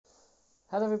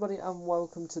Hello everybody and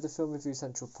welcome to the Film Review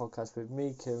Central podcast with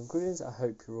me, Kieran Greens. I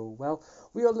hope you're all well.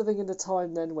 We are living in a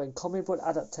time then when comic book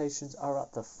adaptations are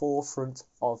at the forefront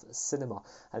of cinema,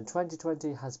 and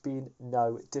 2020 has been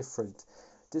no different.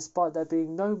 Despite there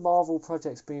being no Marvel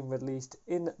projects being released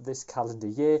in this calendar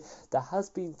year, there has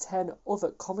been 10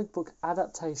 other comic book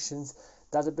adaptations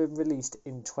that have been released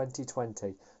in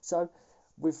 2020. So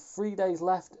with 3 days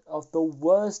left of the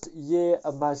worst year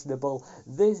imaginable,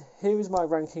 here is my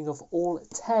ranking of all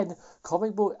 10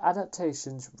 comic book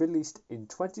adaptations released in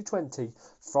 2020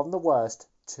 from the worst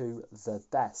to the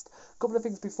best. A couple of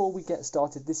things before we get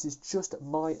started. This is just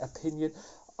my opinion.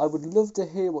 I would love to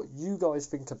hear what you guys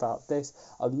think about this.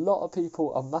 A lot of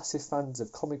people are massive fans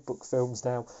of comic book films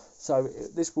now, so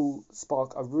this will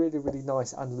spark a really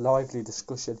nice and lively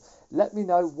discussion. Let me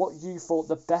know what you thought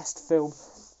the best film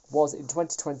was in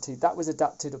 2020 that was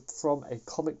adapted from a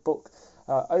comic book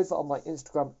over on my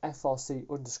Instagram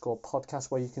FRC_podcast,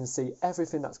 where you can see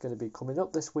everything that's going to be coming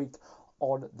up this week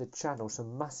on the channel.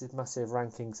 Some massive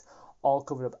rankings are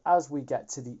coming up as we get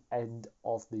to the end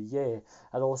of the year,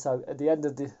 and also at the end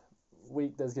of the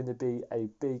week there's going to be a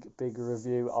big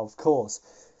review, of course.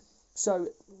 So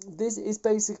this is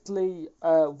basically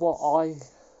what I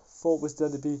thought was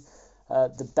going to be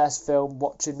the best film.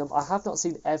 Watching them, I have not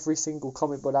seen every single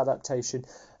comic book adaptation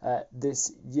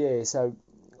this year, so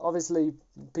obviously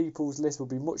people's list will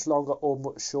be much longer or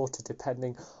much shorter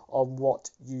depending on what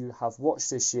you have watched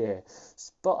this year.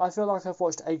 But I feel like I've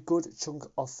watched a good chunk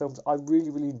of films. I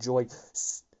really enjoy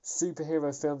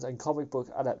superhero films and comic book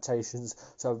adaptations,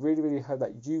 so I really hope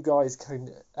that you guys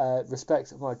can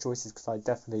respect my choices, because I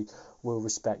definitely will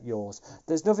respect yours.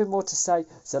 There's nothing more to say,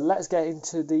 so let's get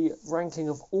into the ranking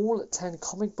of all 10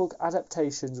 comic book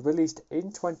adaptations released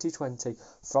in 2020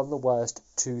 from the worst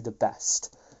to the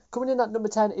best. Coming in at number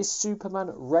 10 is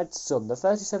Superman Red Son, the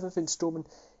 37th installment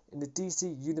in the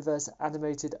DC Universe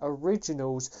animated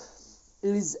originals.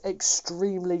 Is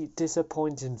extremely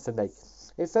disappointing for me.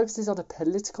 It focuses on a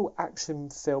political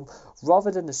action film rather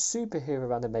than a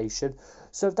superhero animation,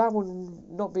 so that will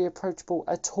not be approachable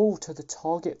at all to the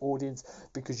target audience,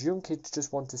 because young kids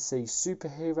just want to see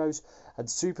superheroes and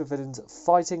supervillains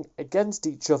fighting against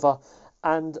each other,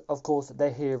 and of course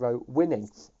their hero winning.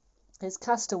 Its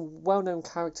cast and well-known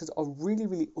characters are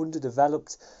really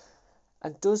underdeveloped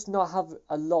and does not have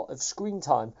a lot of screen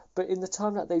time, but in the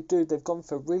time that they do, they've gone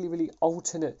for really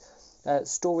alternate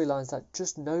storylines that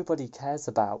just nobody cares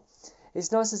about.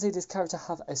 It's nice to see this character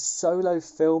have a solo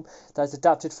film that's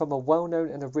adapted from a well-known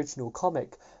and original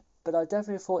comic, but I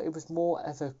definitely thought it was more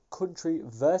of a country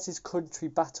versus country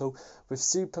battle, with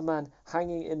Superman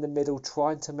hanging in the middle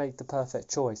trying to make the perfect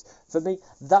choice. For me,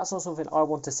 that's not something I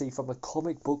want to see from a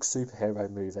comic book superhero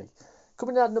movie.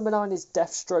 Coming in at number 9 is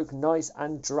Deathstroke Knights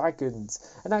and Dragons,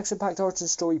 an action-packed origin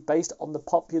story based on the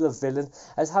popular villain.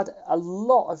 Has had a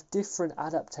lot of different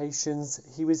adaptations.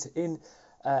 He was in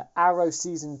Arrow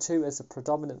Season 2 as a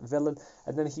predominant villain,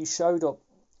 and then he showed up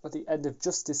at the end of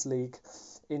Justice League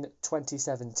in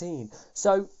 2017.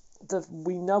 So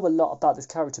we know a lot about this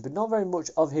character, but not very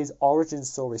much of his origin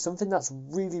story, something that's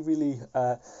really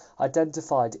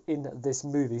identified in this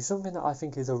movie, something that I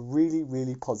think is a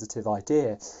really positive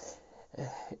idea.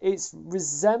 Its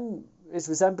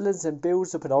resemblance and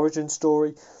builds up an origin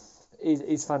story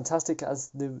is fantastic as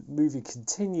the movie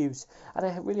continues, and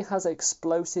it really has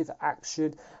explosive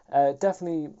action,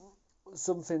 definitely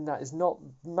something that is not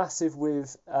massive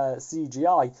with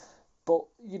CGI, but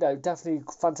definitely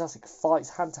fantastic fights,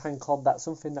 hand-to-hand combat,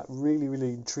 something that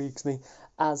really intrigues me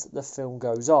as the film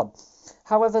goes on.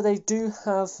 However, they do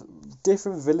have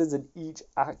different villains in each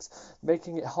act,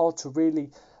 making it hard to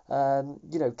really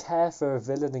care for a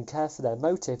villain and care for their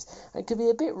motives, and can be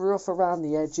a bit rough around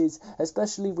the edges,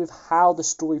 especially with how the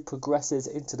story progresses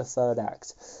into the third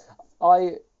act.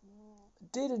 I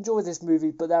did enjoy this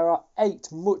movie, but there are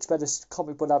 8 much better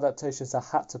comic book adaptations I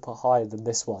had to put higher than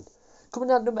this one.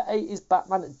 Coming out at number 8 is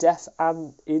Batman Death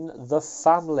and in the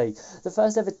Family. The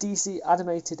first ever DC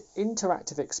animated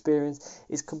interactive experience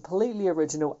is completely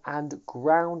original and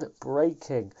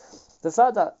groundbreaking. The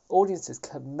fact that audiences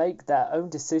can make their own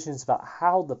decisions about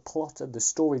how the plot and the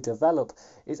story develop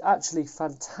is actually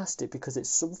fantastic, because it's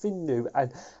something new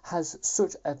and has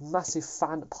such a massive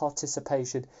fan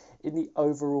participation in the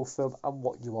overall film and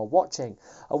what you are watching.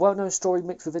 A well-known story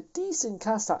mixed with a decent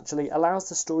cast actually allows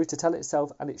the story to tell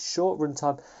itself, and its short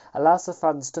runtime allows the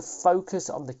fans to focus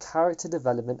on the character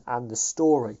development and the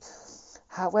story.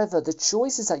 However, the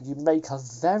choices that you make are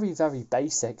very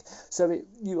basic, so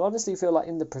you honestly feel like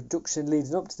in the production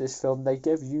leading up to this film, they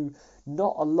give you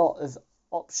not a lot of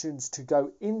options to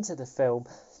go into the film,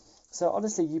 So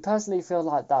honestly, you personally feel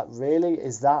like that really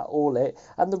is that all it?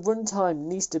 And the runtime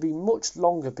needs to be much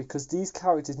longer because these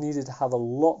characters needed to have a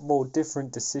lot more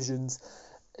different decisions.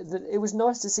 It was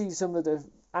nice to see some of the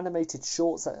animated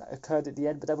shorts that occurred at the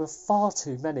end, but there were far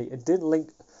too many and didn't link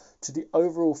to the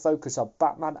overall focus of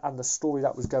Batman and the story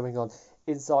that was going on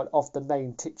inside of the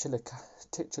main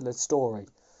titular story.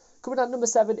 Coming at number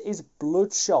 7 is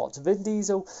Bloodshot. Vin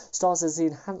Diesel stars as the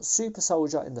enhanced super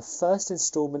soldier in the first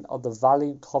instalment of the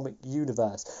Valiant comic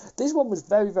universe. This one was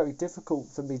very, very difficult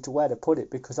for me to where to put it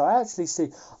because I actually see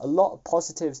a lot of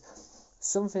positives,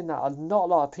 something that not a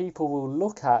lot of people will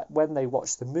look at when they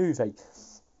watch the movie.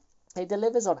 It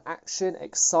delivers on action,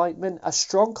 excitement, a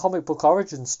strong comic book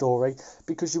origin story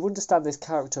because you understand this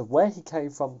character, where he came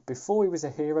from before he was a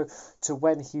hero to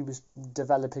when he was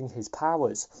developing his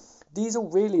powers. Diesel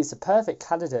really is a perfect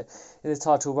candidate in the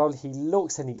title role. He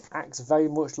looks and he acts very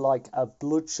much like a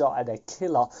bloodshot and a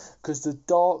killer because the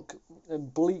dark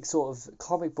and bleak sort of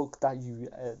comic book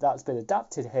that's been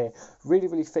adapted here really,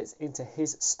 really fits into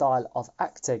his style of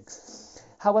acting.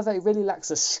 However, it really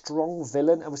lacks a strong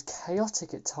villain and was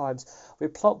chaotic at times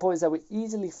with plot points that were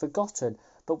easily forgotten.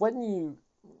 But when you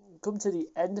come to the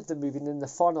end of the movie and in the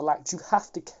final act, you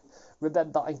have to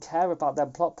remember and care about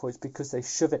them plot points because they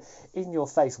shove it in your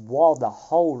face while the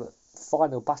whole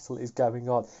final battle is going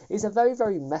on. It's a very,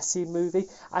 very messy movie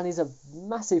and is a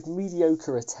massive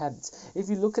mediocre attempt. If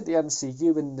you look at the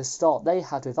MCU and the start they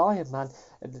had with Iron Man,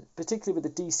 and particularly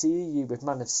with the DCEU with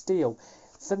Man of Steel,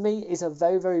 for me is a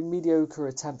very, very mediocre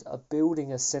attempt at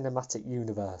building a cinematic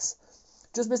universe.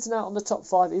 Just missing out on the top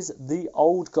 5 is The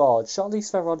Old Guard.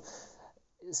 Charlize Theron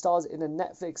stars in a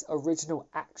Netflix original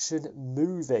action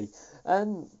movie,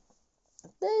 and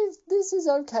this is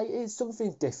okay. It's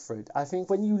something different. I think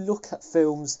when you look at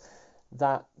films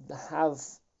that have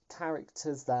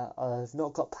characters that have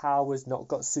not got powers, not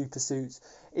got super suits,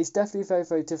 it's definitely very,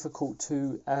 very difficult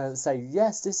to say,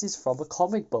 yes, this is from a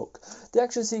comic book. The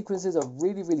action sequences are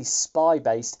really, really spy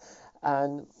based,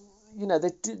 and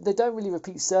they don't really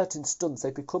repeat certain stunts.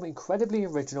 They become incredibly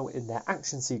original in their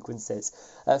action sequences.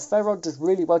 Theron does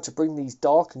really well to bring these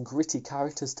dark and gritty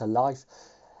characters to life,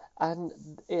 and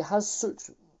it has such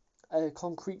a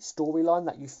concrete storyline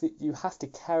that you have to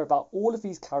care about all of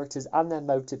these characters and their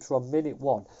motives from minute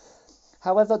one.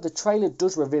 However, the trailer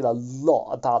does reveal a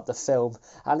lot about the film,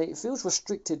 and it feels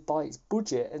restricted by its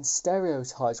budget and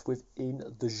stereotypes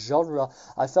within the genre.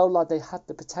 I felt like they had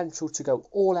the potential to go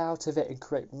all out of it and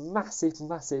create massive,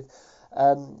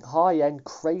 high-end,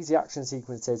 crazy action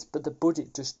sequences, but the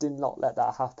budget just did not let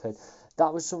that happen.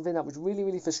 That was something that was really,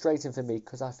 really frustrating for me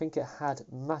because I think it had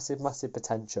massive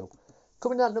potential.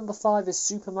 Coming out number 5 is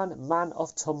Superman, Man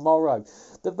of Tomorrow.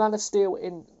 The Man of Steel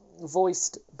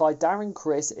voiced by Darren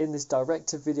Criss in this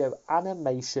direct-to-video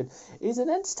animation is an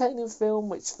entertaining film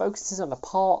which focuses on a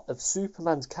part of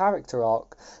Superman's character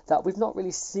arc that we've not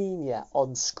really seen yet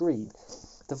on screen.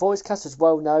 The voice cast is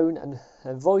well known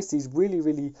and voiced these really,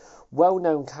 really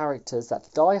well-known characters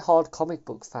that die-hard comic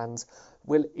book fans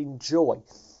will enjoy.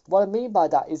 What I mean by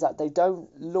that is that they don't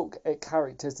look at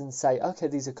characters and say, okay,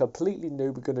 these are completely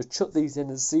new, we're going to chuck these in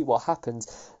and see what happens.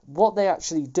 What they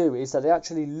actually do is that they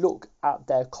actually look at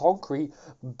their concrete,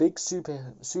 big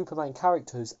Superman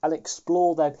characters and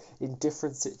explore them in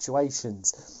different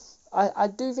situations. I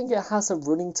do think it has a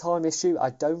running time issue.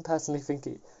 I don't personally think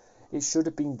it should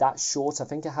have been that short. I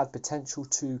think it had potential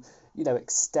to,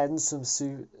 extend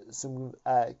some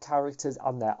characters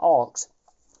and their arcs.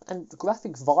 And the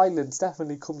graphic violence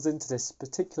definitely comes into this,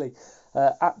 particularly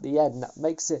at the end. That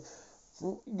makes it,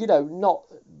 not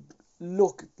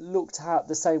looked at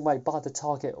the same way by the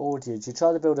target audience. You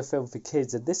try to build a film for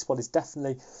kids, and this one is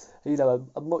definitely,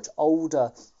 a much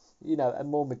older, a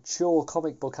more mature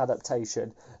comic book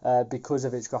adaptation because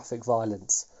of its graphic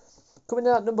violence. Coming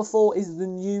out number 4 is The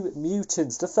New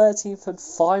Mutants. The 13th and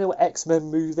final X-Men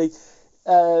movie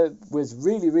was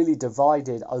really, really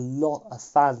divided a lot of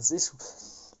fans.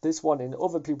 This one in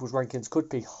other people's rankings could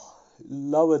be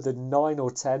lower than 9 or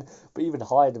 10, but even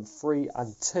higher than 3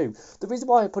 and 2. The reason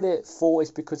why I put it at 4 is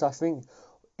because I think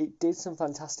it did some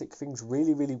fantastic things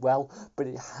really, really well, but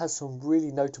it has some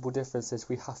really notable differences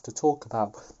we have to talk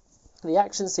about. The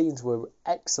action scenes were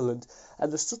excellent,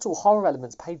 and the subtle horror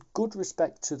elements paid good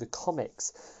respect to the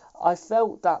comics. I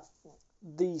felt that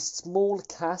the small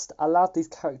cast allowed these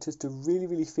characters to really,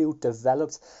 really feel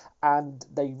developed, and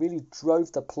they really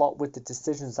drove the plot with the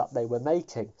decisions that they were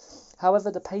making.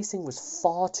 However, the pacing was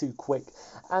far too quick,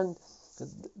 and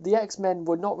the X-Men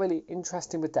were not really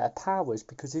interesting with their powers,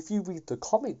 because if you read the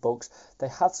comic books, they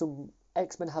have some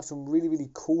X-Men have some really, really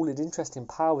cool and interesting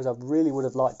powers I really would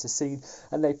have liked to see,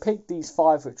 and they picked these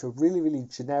 5 which were really, really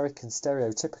generic and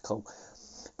stereotypical.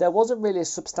 There wasn't really a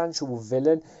substantial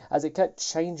villain, as it kept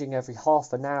changing every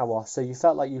half an hour, so you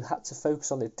felt like you had to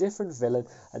focus on a different villain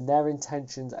and their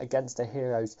intentions against the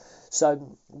heroes.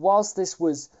 So whilst this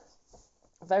was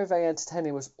very, very entertaining,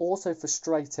 it was also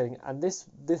frustrating, and this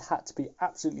had to be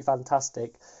absolutely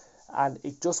fantastic, and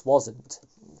it just wasn't.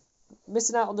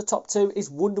 Missing out on the top 2 is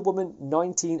Wonder Woman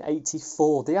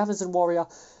 1984. The Amazon Warrior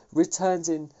returns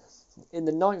in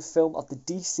the 9th film of the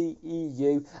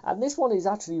DCEU, and this one is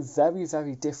actually very,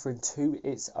 very different to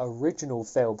its original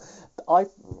film. I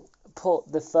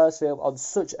put the first film on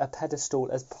such a pedestal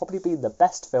as probably being the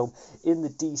best film in the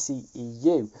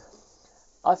DCEU.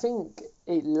 I think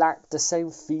it lacked the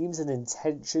same themes and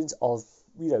intentions of,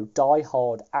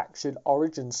 die-hard action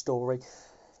origin story,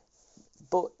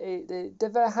 but it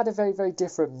had a very, very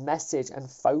different message and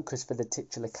focus for the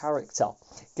titular character.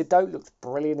 Gadot looks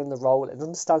brilliant in the role and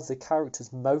understands the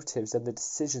character's motives and the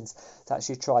decisions that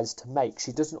she tries to make.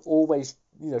 She doesn't always,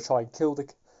 try and kill the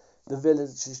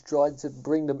villains. She's trying to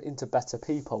bring them into better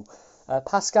people.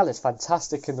 Pascal is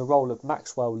fantastic in the role of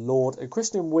Maxwell Lord, and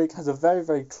Kristen Wiig has a very,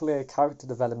 very clear character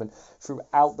development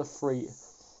throughout the 3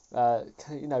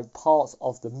 parts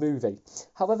of the movie.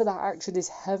 However, that action is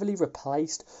heavily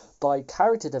replaced by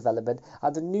character development,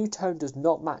 and the new tone does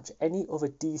not match any other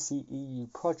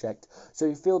DCEU project, so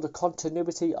you feel the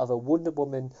continuity of a Wonder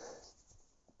Woman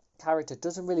character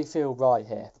doesn't really feel right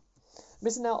here.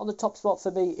 Missing out on the top spot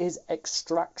for me is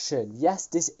Extraction. Yes,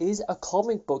 this is a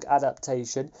comic book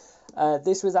adaptation.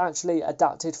 This was actually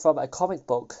adapted from a comic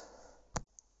book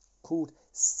called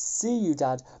See You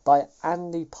Dad by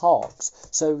Andy Parks,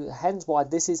 so hence why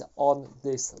this is on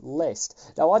this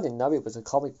list. Now, I didn't know it was a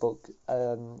comic book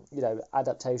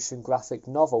adaptation graphic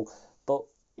novel, but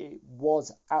it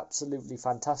was absolutely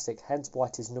fantastic, hence why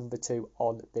it is number 2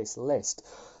 on this list.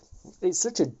 It's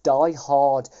such a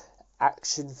die-hard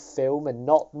action film, and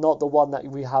not the one that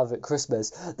we have at Christmas,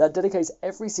 that dedicates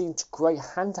every scene to great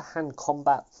hand-to-hand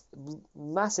combat,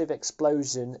 massive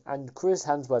explosion, and Chris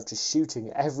Hemsworth just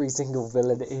shooting every single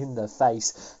villain in the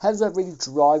face. Hemsworth really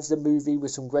drives the movie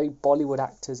with some great Bollywood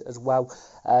actors as well,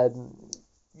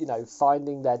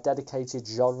 finding their dedicated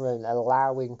genre and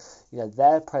allowing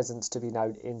their presence to be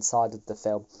known inside of the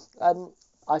film.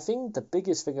 I think the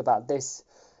biggest thing about this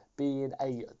being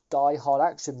a die-hard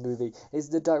action movie is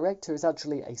the director is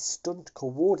actually a stunt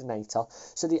coordinator,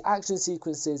 so the action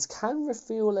sequences can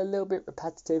feel a little bit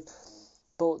repetitive,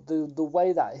 but the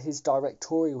way that his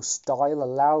directorial style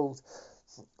allows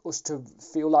us to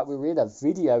feel like we're in a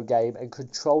video game and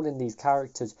controlling these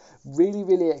characters really,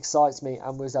 really excites me,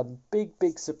 and was a big,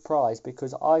 big surprise,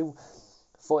 because I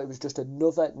thought it was just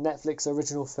another Netflix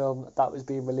original film that was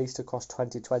being released across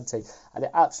 2020, and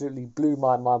it absolutely blew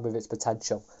my mind with its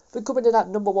potential. But coming in at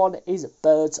number 1 is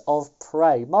Birds of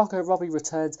Prey. Margot Robbie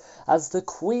returns as the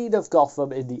Queen of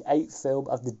Gotham in the 8th film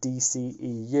of the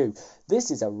DCEU.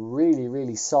 This is a really,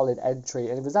 really solid entry,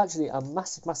 and it was actually a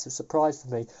massive, massive surprise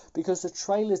for me, because the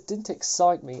trailers didn't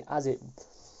excite me as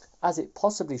it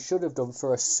possibly should have done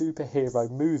for a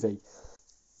superhero movie.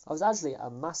 I was actually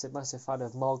a massive, massive fan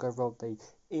of Margot Robbie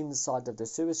inside of the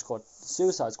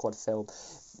Suicide Squad film,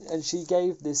 and she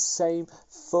gave this same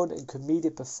fun and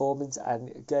comedic performance and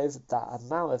gave that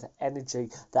amount of energy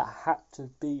that had to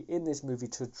be in this movie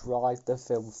to drive the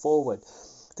film forward.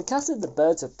 The casting of the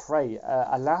Birds of Prey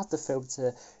allowed the film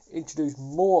to introduce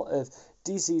more of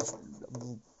DC's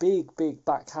big, big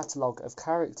back catalogue of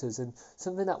characters, and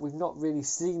something that we've not really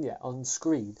seen yet on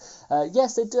screen.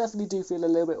 Yes, they definitely do feel a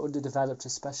little bit underdeveloped,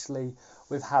 especially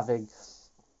with having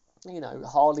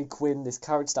Harley Quinn, this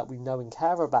character that we know and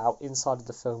care about inside of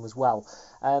the film as well.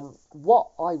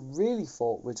 What I really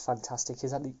thought was fantastic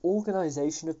is that the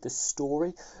organisation of the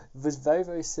story was very,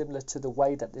 very similar to the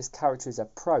way that this character is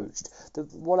approached.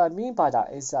 What I mean by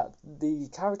that is that the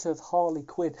character of Harley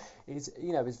Quinn is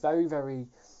very, very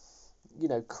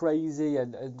crazy,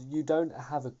 and you don't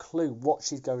have a clue what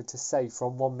she's going to say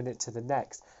from one minute to the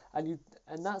next, and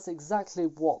that's exactly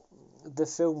what the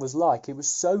film was like. It was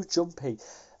so jumpy,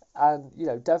 and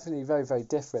definitely very, very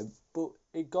different, but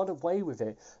it got away with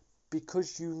it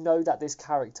because that this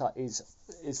character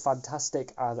is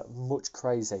fantastic and much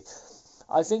crazy.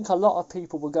 I think a lot of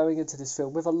people were going into this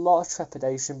film with a lot of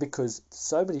trepidation, because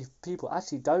so many people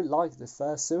actually don't like the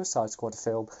first Suicide Squad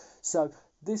film, so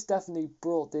this definitely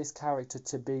brought this character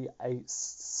to be a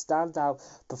standout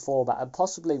performer, and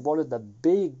possibly one of the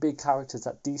big, big characters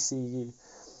that the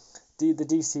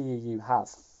DCEU have.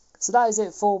 So that is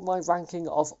it for my ranking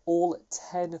of all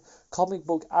 10 comic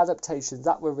book adaptations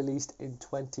that were released in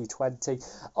 2020.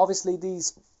 Obviously,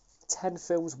 these 10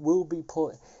 films will be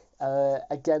put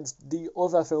against the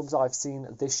other films I've seen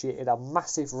this year in a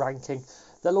massive ranking.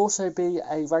 There'll also be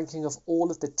a ranking of all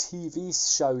of the TV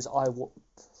shows I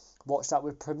watched that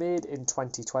were premiered in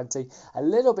 2020. A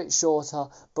little bit shorter,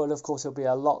 but of course it'll be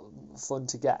a lot fun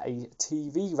to get a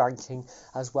TV ranking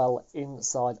as well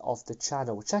inside of the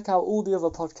channel. Check out all the other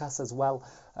podcasts as well.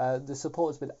 The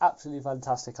support has been absolutely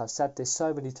fantastic. I've said this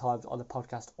so many times on the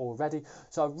podcast already,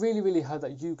 so I really hope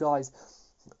that you guys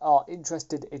are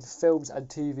interested in films and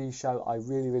TV show. I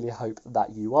really hope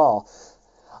that you are.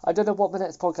 I don't know what my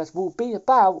next podcast will be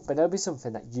about, but it'll be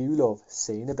something that you love.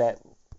 See you in a bit.